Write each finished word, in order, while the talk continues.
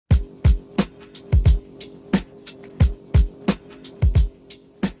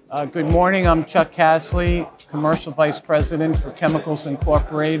Good morning, I'm Chuck Castley, Commercial Vice President for Chemicals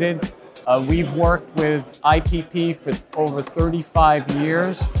Incorporated. We've worked with IPP for over 35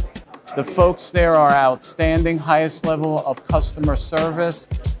 years. The folks there are outstanding, highest level of customer service,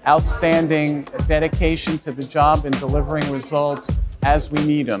 outstanding dedication to the job and delivering results as we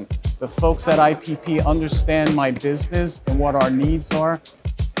need them. The folks at IPP understand my business and what our needs are.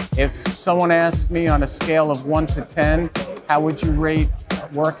 If someone asks me on a scale of 1 to 10, how would you rate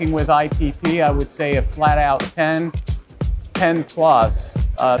working with IPP? I would say a flat out 10, 10 plus.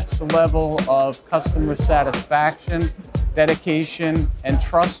 It's the level of customer satisfaction, dedication, and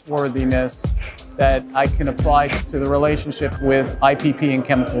trustworthiness that I can apply to the relationship with IPP and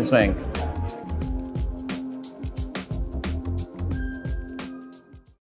Chemicals Inc.